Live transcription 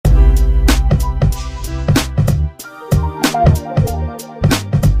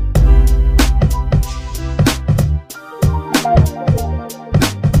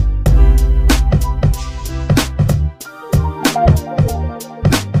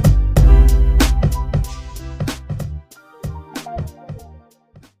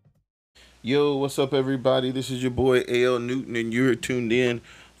Yo, what's up, everybody? This is your boy A.L. Newton, and you're tuned in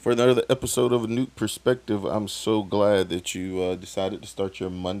for another episode of Newt Perspective. I'm so glad that you decided to start your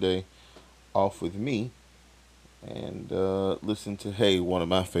Monday off with me and listen to, hey, one of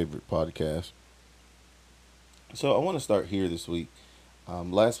my favorite podcasts. So I want to start here this week.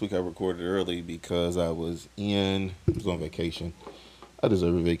 Last week I recorded early because I was on vacation. I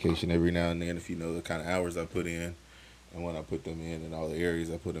deserve a vacation every now and then if you know the kind of hours I put in and when I put them in and all the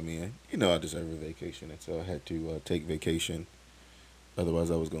areas I put them in. You know I deserve a vacation, and so I had to take vacation.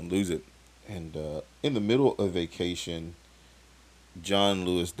 Otherwise, I was going to lose it. And in the middle of vacation, John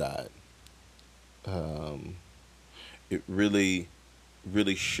Lewis died. Um, it really,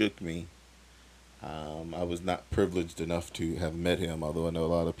 really shook me. I was not privileged enough to have met him, although I know a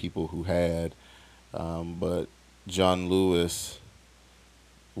lot of people who had. But John Lewis,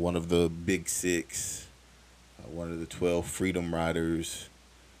 one of the Big Six, one of the 12 Freedom Riders,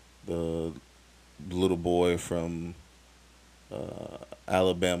 the little boy from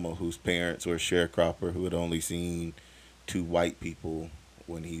Alabama whose parents were a sharecropper who had only seen two white people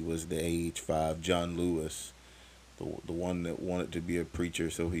when he was the age 5. John Lewis, the one that wanted to be a preacher,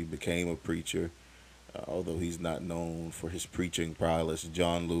 so he became a preacher. Although he's not known for his preaching prowess,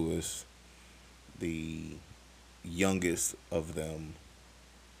 John Lewis, the youngest of them,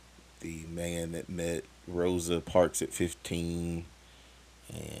 the man that met Rosa Parks at 15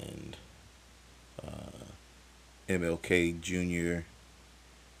 and MLK Jr.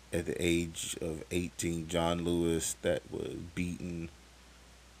 at the age of 18, John Lewis, that was beaten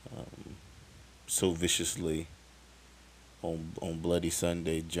so viciously on Bloody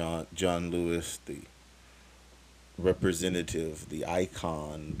Sunday. John Lewis, the representative, the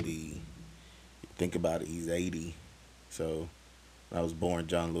icon, the think about it, he's 80. So when I was born,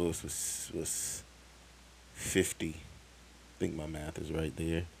 John Lewis was 50. I think my math is right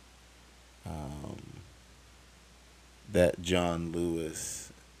there. Um, that John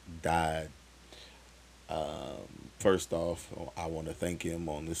Lewis died. First off, I want to thank him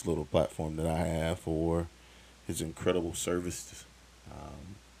on this little platform that I have for his incredible service.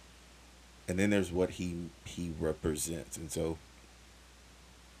 Um, and then there's what he represents. And so,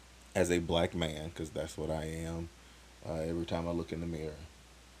 as a black man, because that's what I am, every time I look in the mirror,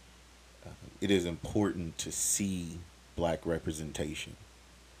 it is important to see black representation,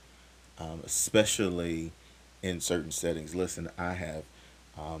 especially in certain settings. Listen, I have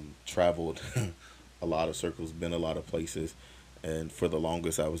traveled a lot of circles, been a lot of places, and for the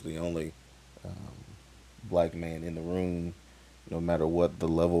longest, I was the only black man in the room, no matter what the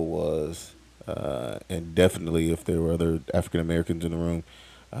level was. And definitely, if there were other African Americans in the room,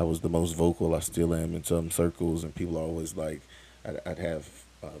 I was the most vocal. I still am in some circles, and people are always like, I'd have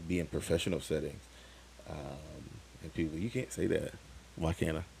be in professional settings, and people, you can't say that. Why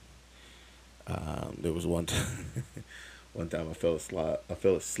can't I? There was one time, one time I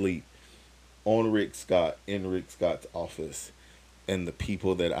fell asleep on Rick Scott in Rick Scott's office, and the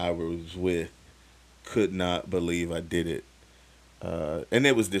people that I was with could not believe I did it, and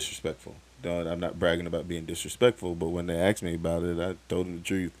it was disrespectful. I'm not bragging about being disrespectful, but when they asked me about it, I told them the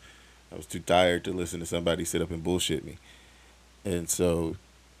truth. I was too tired to listen to somebody sit up and bullshit me, and so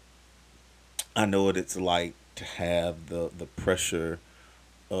I know what it's like to have the pressure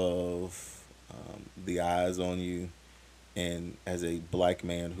of the eyes on you. And as a black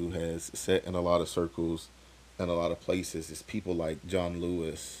man who has sat in a lot of circles and a lot of places, it's people like John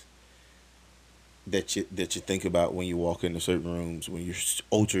Lewis that you think about when you walk into certain rooms when you're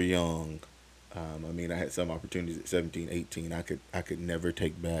ultra young. I mean, I had some opportunities at 17, 18. I could never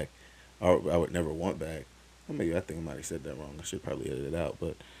take back, or I would never want back. Or maybe I think I might have said that wrong. I should probably edit it out.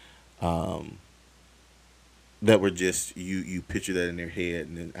 But um, that were just you picture that in your head,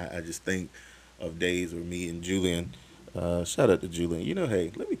 and then I just think of days where me and Julian. Shout out to Julian. You know,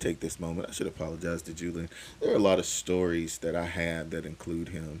 hey, let me take this moment. I should apologize to Julian. There are a lot of stories that I have that include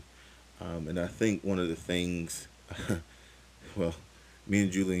him. And I think one of the things, well, me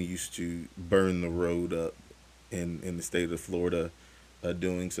and Julian used to burn the road up in the state of Florida,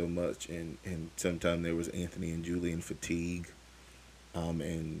 doing so much. And sometimes there was Anthony and Julian fatigue.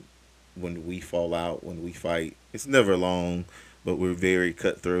 And when we fall out, when we fight, it's never long, but we're very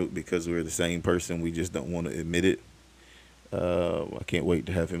cutthroat because we're the same person. We just don't want to admit it. I can't wait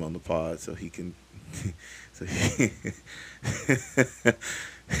to have him on the pod so he can. so he,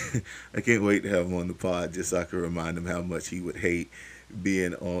 I can't wait to have him on the pod just so I can remind him how much he would hate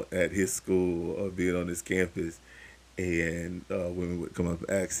being on at his school or being on his campus, and women would come up and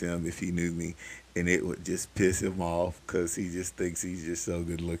ask him if he knew me, and it would just piss him off because he just thinks he's just so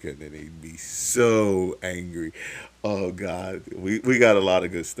good looking, and he'd be so angry. Oh God, we got a lot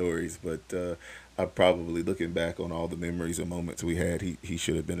of good stories, but I probably looking back on all the memories and moments we had, he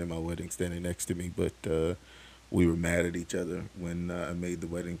should have been in my wedding standing next to me, but we were mad at each other when I made the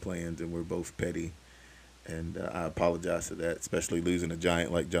wedding plans, and we're both petty, and I apologize for that, especially losing a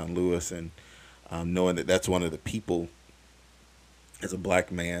giant like John Lewis, and knowing that that's one of the people as a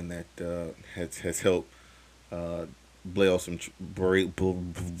black man that has helped uh, blaze some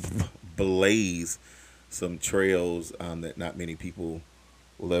blaze some trails that not many people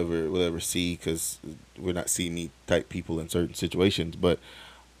will ever see, because we're not see me type people in certain situations. But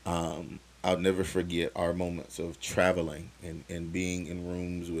I'll never forget our moments of traveling and being in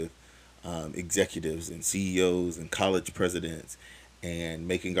rooms with executives and CEOs and college presidents, and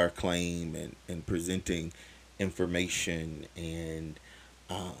making our claim, and presenting information, and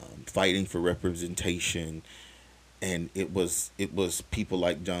fighting for representation. And it was people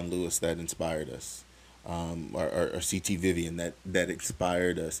like John Lewis that inspired us, or C.T. Vivian that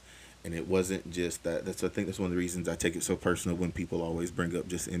inspired us. And it wasn't just that. I think that's one of the reasons I take it so personal when people always bring up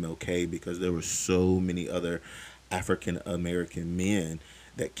just MLK, because there were so many other African American men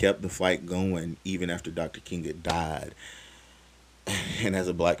that kept the fight going even after Dr. King had died. And as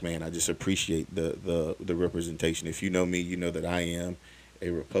a black man, I just appreciate the representation. If you know me, you know that I am a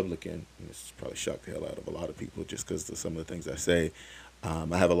Republican. And this probably shocked the hell out of a lot of people just because of some of the things I say. I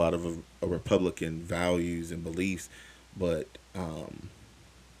have a lot of Republican values and beliefs, but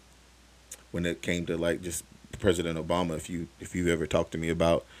when it came to like just President Obama, if you ever talked to me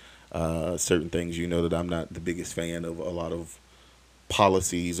about certain things, you know that I'm not the biggest fan of a lot of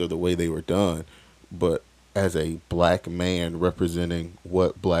policies or the way they were done. But as a black man representing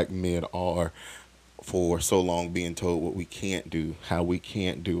what black men are, for so long being told what we can't do, how we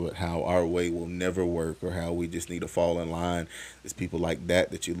can't do it, how our way will never work, or how we just need to fall in line. It's people like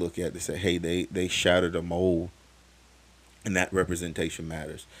that you look at to say, hey, they shattered a mold, and that representation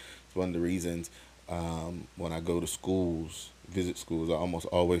matters. It's one of the reasons when I go to schools, visit schools, I almost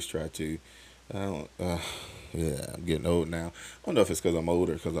always try to. I don't, yeah, I'm getting old now. I don't know if it's because I'm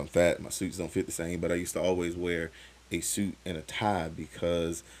older, because I'm fat, my suits don't fit the same, but I used to always wear a suit and a tie,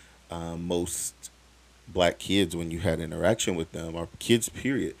 because most black kids, when you had interaction with them, or kids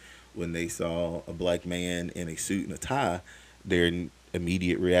period, when they saw a black man in a suit and a tie, their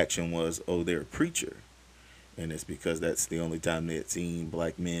immediate reaction was, oh, they're a preacher. And it's because that's the only time they had seen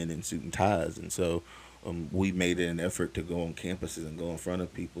black men in suit and ties. And so we made it an effort to go on campuses and go in front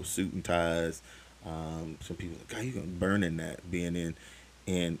of people, suit and ties. Some people like, God, you're gonna burn in that, being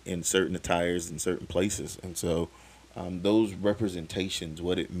in certain attires in certain places. And so those representations,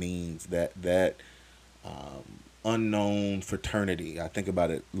 what it means, that unknown fraternity. I think about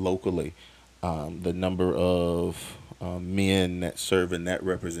it locally. The number of men that serve in that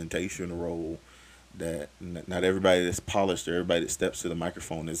representation role, that not everybody that's polished or everybody that steps to the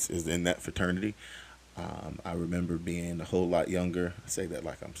microphone is in that fraternity. I remember being a whole lot younger. I say that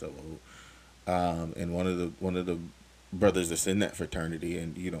like I'm so old. And one of the brothers that's in that fraternity,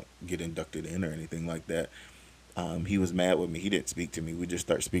 and you don't get inducted in or anything like that. He was mad with me. He didn't speak to me. We just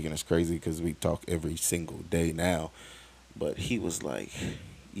start speaking as crazy because we talk every single day now. But he was like,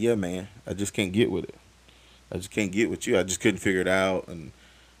 "Yeah, man, I just can't get with it. I just can't get with you. I just couldn't figure it out, and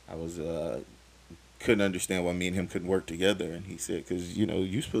I was couldn't understand why me and him couldn't work together." And he said, "Because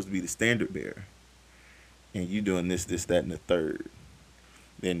you're supposed to be the standard bearer, and you doing this, this, that, and the third."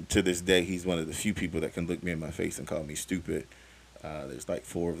 And to this day, he's one of the few people that can look me in my face and call me stupid. There's like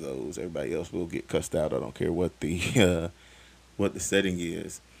four of those. Everybody else will get cussed out. I don't care what the what the setting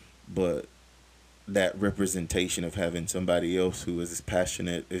is, but that representation of having somebody else who is as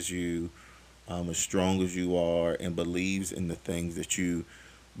passionate as you, as strong as you are, and believes in the things that you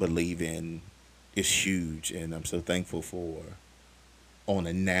believe in is huge. And I'm so thankful for, on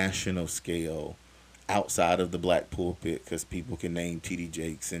a national scale, outside of the black pulpit, because people can name T.D.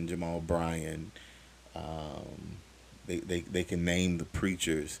 Jakes and Jamal Bryan. They can name the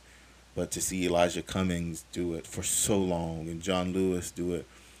preachers, but to see Elijah Cummings do it for so long, and John Lewis do it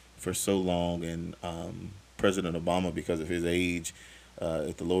for so long, and President Obama, because of his age,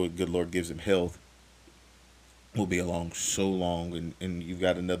 if the good Lord gives him health, will be along so long, and you've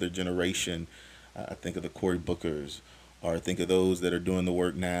got another generation. I think of the Cory Bookers, or think of those that are doing the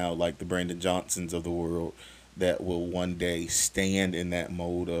work now, like the Brandon Johnsons of the world, that will one day stand in that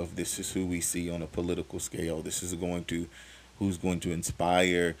mode of, this is who we see on a political scale. This is who's going to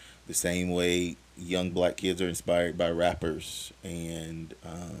inspire the same way young black kids are inspired by rappers and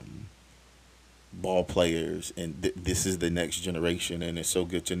ball players. And this is the next generation, and it's so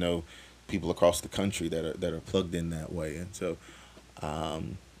good to know people across the country that are plugged in that way. And so,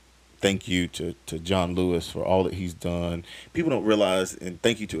 thank you to John Lewis for all that he's done. People don't realize, and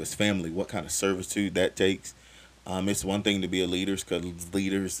thank you to his family, what kind of servitude that takes. It's one thing to be a leader because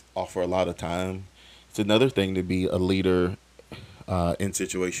leaders offer a lot of time. It's another thing to be a leader in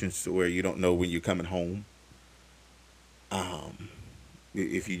situations to where you don't know when you're coming home. Um,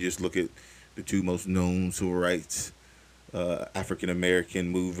 if you just look at the two most known civil rights African American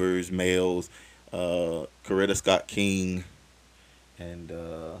movers, males, Coretta Scott King, and did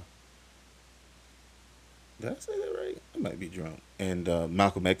I say that right? I might be drunk. And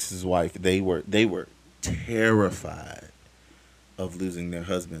Malcolm X's wife, they were terrified of losing their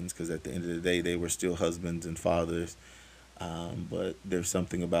husbands because at the end of the day, they were still husbands and fathers. But there's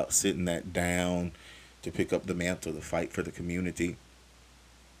something about sitting that down to pick up the mantle to fight for the community.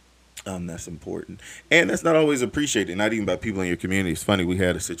 That's important, and that's not always appreciated. Not even by people in your community. It's funny. We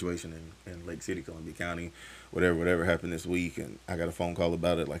had a situation in Lake City, Columbia County, whatever happened this week, and I got a phone call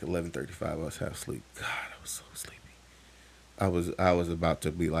about it like 11:35. I was half asleep. God, I was so sleepy. I was about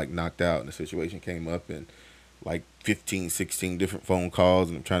to be like knocked out, and the situation came up, and like 15, 16 different phone calls,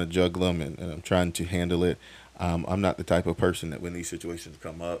 and I'm trying to juggle them, and I'm trying to handle it. I'm not the type of person that when these situations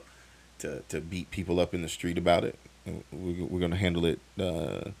come up to beat people up in the street about it. We're going to handle it.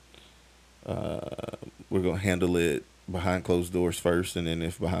 We're going to handle it behind closed doors first, and then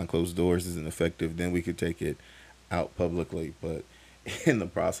if behind closed doors isn't effective, then we could take it out publicly. But in the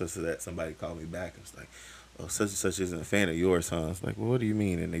process of that, somebody called me back and was like, "Oh, such and such isn't a fan of yours, huh?" I was like, "Well, what do you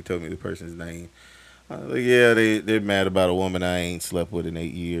mean?" And they told me the person's name. I was like, "Yeah, they're mad about a woman I ain't slept with in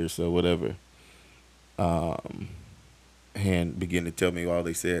 8 years, so whatever." Um, and begin to tell me all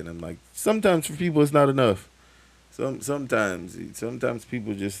they said, and I'm like, sometimes for people it's not enough. Sometimes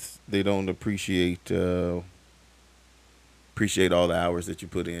people just they don't appreciate all the hours that you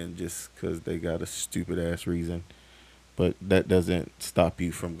put in just because they got a stupid ass reason. But that doesn't stop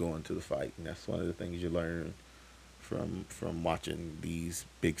you from going to the fight, and that's one of the things you learn from watching these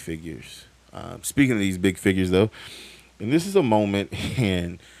big figures. Speaking of these big figures, though, and this is a moment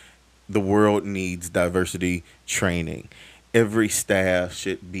in the world needs diversity training. Every staff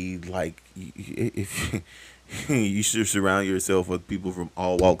should be like, if you should surround yourself with people from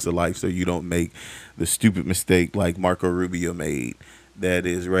all walks of life so you don't make the stupid mistake like Marco Rubio made. That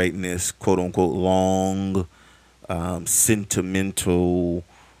is writing this quote unquote long, sentimental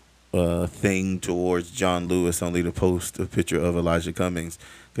thing towards John Lewis only to post a picture of Elijah Cummings.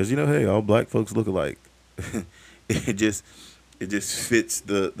 Because, hey, all black folks look alike. it just it just fits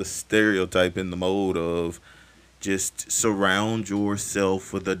the stereotype in the mold of just surround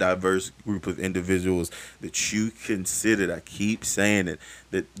yourself with a diverse group of individuals that you consider. I keep saying it,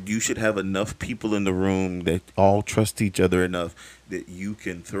 that you should have enough people in the room that all trust each other enough that you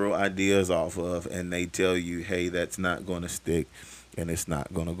can throw ideas off of and they tell you, hey, that's not going to stick and it's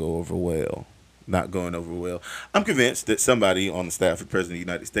not going to go over well. Not going over well. I'm convinced that somebody on the staff of the President of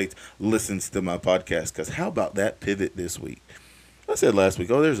the United States listens to my podcast, because how about that pivot this week? I said last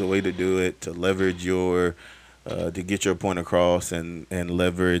week, oh, there's a way to do it to leverage your to get your point across and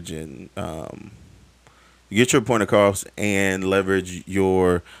leverage and get your point across and leverage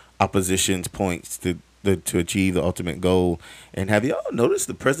your opposition's points to achieve the ultimate goal. And have y'all noticed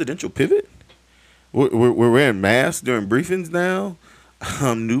the presidential pivot? We're wearing masks during briefings now.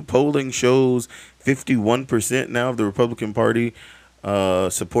 New polling shows 51% now of the Republican Party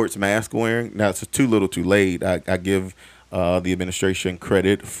supports mask wearing. Now, it's too little too late. I give the administration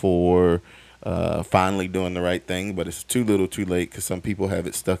credit for finally doing the right thing, but it's too little too late because some people have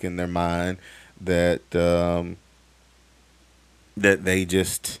it stuck in their mind that that they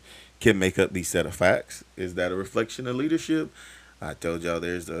just can make up these set of facts. Is that a reflection of leadership? I told y'all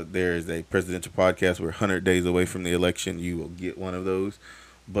there's a presidential podcast. We're 100 days away from the election. You will get one of those.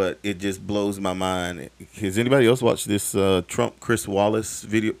 But it just blows my mind. Has anybody else watched this Trump Chris Wallace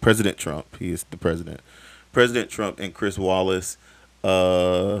video? President Trump, he is the president. President Trump and Chris Wallace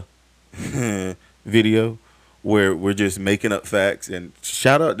video where we're just making up facts. And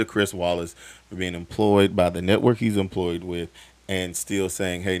shout out to Chris Wallace for being employed by the network he's employed with and still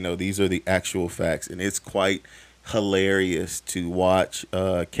saying, hey, no, these are the actual facts. And it's quite hilarious to watch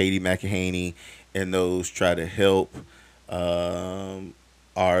Katie McEnany and those try to help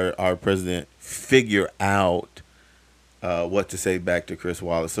our president figure out what to say back to Chris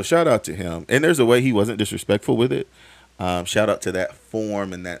Wallace. So shout out to him. And there's a way he wasn't disrespectful with it. Shout out to that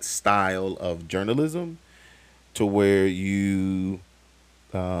form and that style of journalism to where you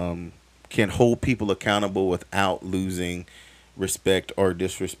can hold people accountable without losing respect or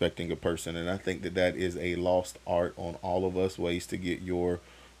disrespecting a person. And I think that is a lost art on all of us, ways to get your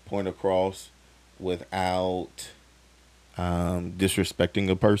point across without disrespecting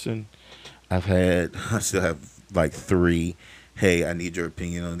a person. I still have like three. Hey, I need your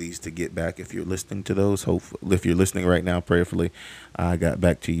opinion on these to get back. If you're listening to those, hopefully, if you're listening right now, prayerfully, I got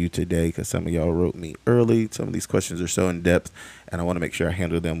back to you today because some of y'all wrote me early. Some of these questions are so in depth, and I want to make sure I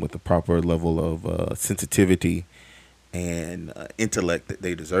handle them with the proper level of sensitivity and intellect that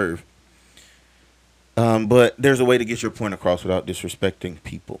they deserve. But there's a way to get your point across without disrespecting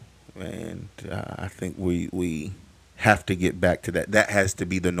people, and I think we have to get back to that. That has to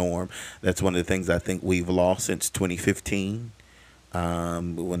be the norm. That's one of the things I think we've lost since 2015,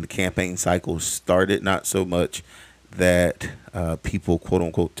 when the campaign cycle started. Not so much that people quote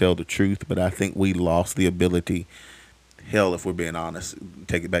unquote tell the truth, but I think we lost the ability. Hell, if we're being honest,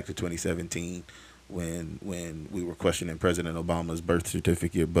 take it back to 2017 when we were questioning President Obama's birth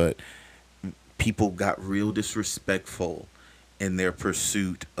certificate, but people got real disrespectful in their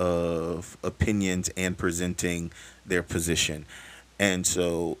pursuit of opinions and presenting their position. And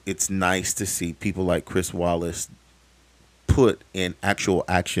so it's nice to see people like Chris Wallace put in actual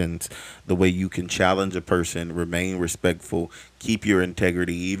actions the way you can challenge a person, remain respectful, keep your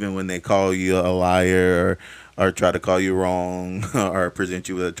integrity, even when they call you a liar or try to call you wrong or present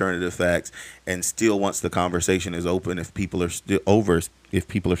you with alternative facts. And still, once the conversation is open, if people are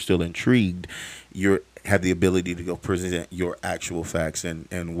still intrigued, you have the ability to go present your actual facts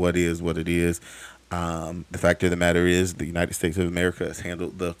and what is what it is. The fact of the matter is, the United States of America has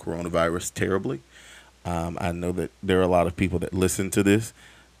handled the coronavirus terribly. I know that there are a lot of people that listen to this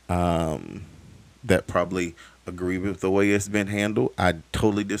that probably agree with the way it's been handled. I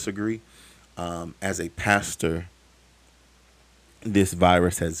totally disagree. As a pastor, this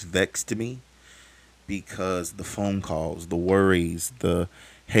virus has vexed me because the phone calls, the worries, the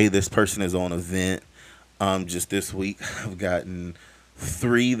hey, this person is on a vent. Just this week, I've gotten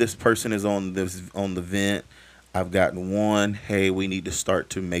three. This person is on the vent. I've gotten one. Hey, we need to start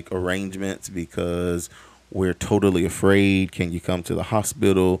to make arrangements because we're totally afraid. Can you come to the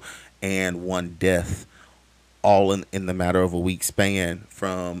hospital? And one death, all in the matter of a week span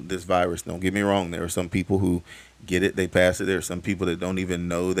from this virus. Don't get me wrong. There are some people who get it, they pass it. There are some people that don't even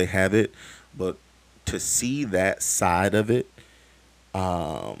know they have it. But to see that side of it,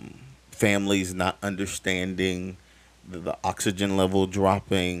 families not understanding the oxygen level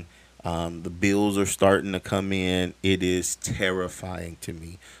dropping, the bills are starting to come in. It is terrifying to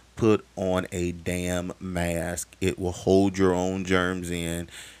me. Put on a damn mask. It will hold your own germs in,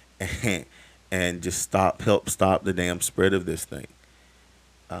 and, and just help stop the damn spread of this thing.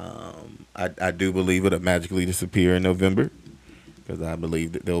 I do believe it'll magically disappear in November because I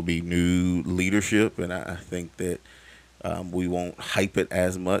believe that there'll be new leadership, and I think that we won't hype it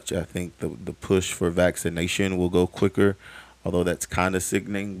as much. I think the push for vaccination will go quicker, although that's kind of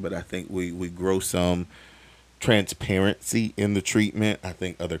sickening. But I think we grow some transparency in the treatment. I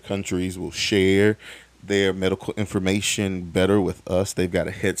think other countries will share their medical information better with us. They've got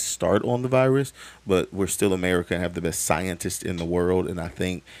a head start on the virus, but we're still America and have the best scientists in the world. And I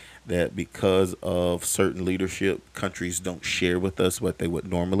think that because of certain leadership, countries don't share with us what they would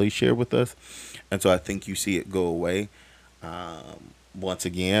normally share with us. And so I think you see it go away. Once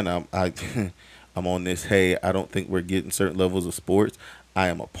again, I'm on this. Hey, I don't think we're getting certain levels of sports. I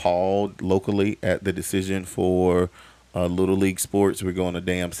am appalled locally at the decision for little league sports. We're going to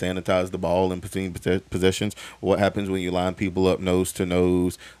damn sanitize the ball in between possessions. What happens when you line people up nose to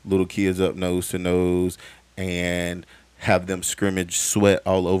nose, little kids up nose to nose, and have them scrimmage, sweat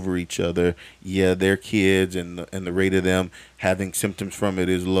all over each other? Yeah, they're kids, and the rate of them having symptoms from it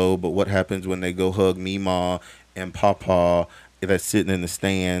is low. But what happens when they go hug Mima and Papa that's sitting in the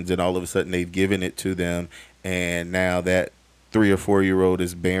stands, and all of a sudden they've given it to them, and now that 3 or 4 year old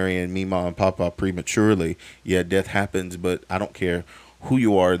is burying Mima and Papa prematurely? Yeah, death happens, but I don't care who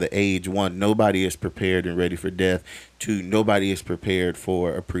you are, the age. One, nobody is prepared and ready for death. Two, nobody is prepared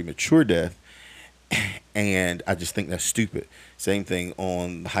for a premature death. And I just think that's stupid. Same thing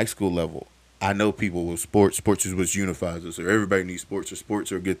on the high school level. I know people with sports. Sports is what unifies us. Or everybody needs sports, or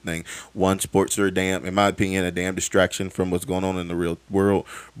sports are a good thing. One, sports are in my opinion, a damn distraction from what's going on in the real world.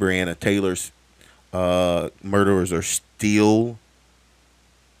 Breonna Taylor's murderers are still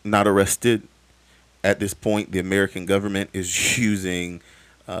not arrested. At this point, the American government is using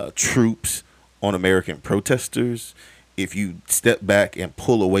troops on American protesters. If you step back and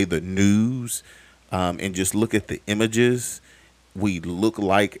pull away the news and just look at the images, we look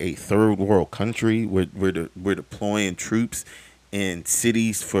like a third world country. We're deploying troops in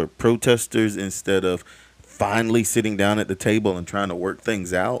cities for protesters instead of finally sitting down at the table and trying to work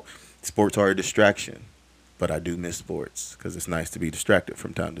things out. Sports are a distraction. but I do miss sports because it's nice to be distracted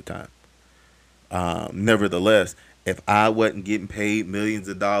from time to time. Nevertheless, if I wasn't getting paid millions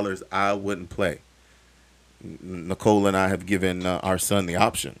of dollars, I wouldn't play. Nicole and I have given our son the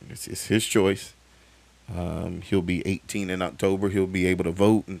option. It's his choice. He'll be 18 in October. He'll be able to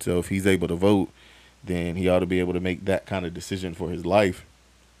vote, and so if he's able to vote, then he ought to be able to make that kind of decision for his life.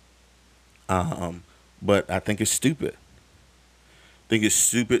 Um, but I think it's stupid. I think it's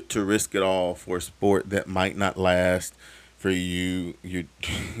stupid to risk it all for a sport that might not last for you. You,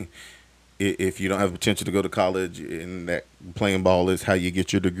 if you don't have potential to go to college, and that playing ball is how you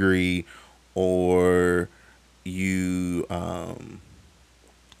get your degree, or you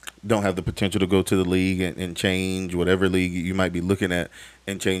don't have the potential to go to the league and change whatever league you might be looking at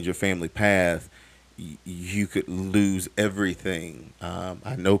and change your family path, you could lose everything.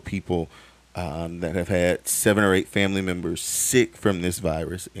 I know people that have had 7 or 8 family members sick from this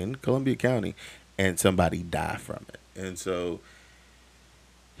virus in Columbia County, and somebody die from it. And so,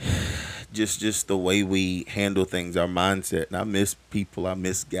 just the way we handle things, our mindset. And I miss people. I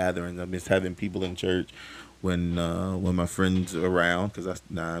miss gatherings. I miss having people in church when my friends are around. Because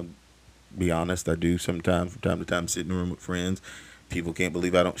now, be honest, I do sometimes from time to time sit in a room with friends. People can't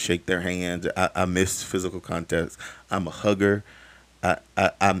believe I don't shake their hands. I miss physical contact. I'm a hugger.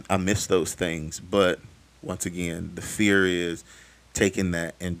 I miss those things. But once again, the fear is taking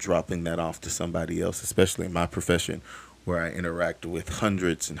that and dropping that off to somebody else, especially in my profession where I interact with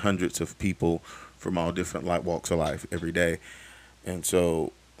hundreds and hundreds of people from all different walks of life every day. And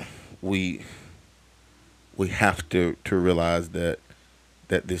so we we have to realize that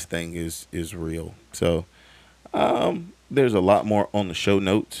this thing is real. So there's a lot more on the show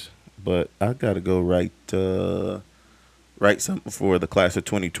notes, but I gotta go write something for the class of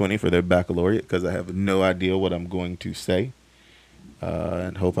 2020 for their baccalaureate because I have no idea what I'm going to say,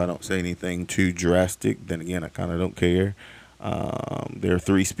 and hope I don't say anything too drastic. Then again, I kind of don't care. There are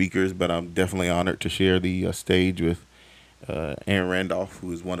 3 speakers, but I'm definitely honored to share the stage with Aaron Randolph,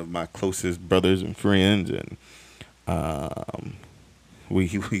 who is one of my closest brothers and friends, and um,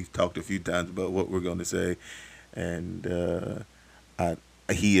 we've talked a few times about what we're going to say, and I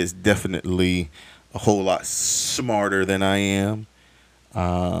he is definitely a whole lot smarter than I am.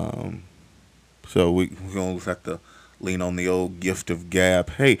 Um, so we gonna have to lean on the old gift of gab.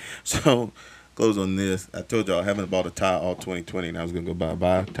 Hey, so close on this. I told y'all I haven't bought a tie all 2020, and I was gonna go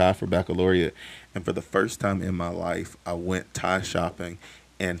buy a tie for baccalaureate. And for the first time in my life, I went tie shopping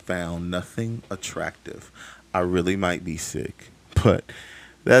and found nothing attractive. I really might be sick, but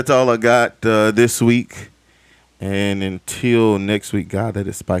that's all I got this week. And until next week, God, that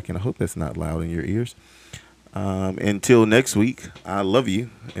is spiking. I hope that's not loud in your ears. Until next week, I love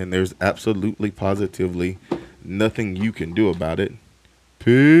you, and there's absolutely, positively nothing you can do about it.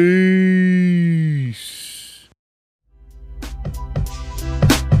 Peace.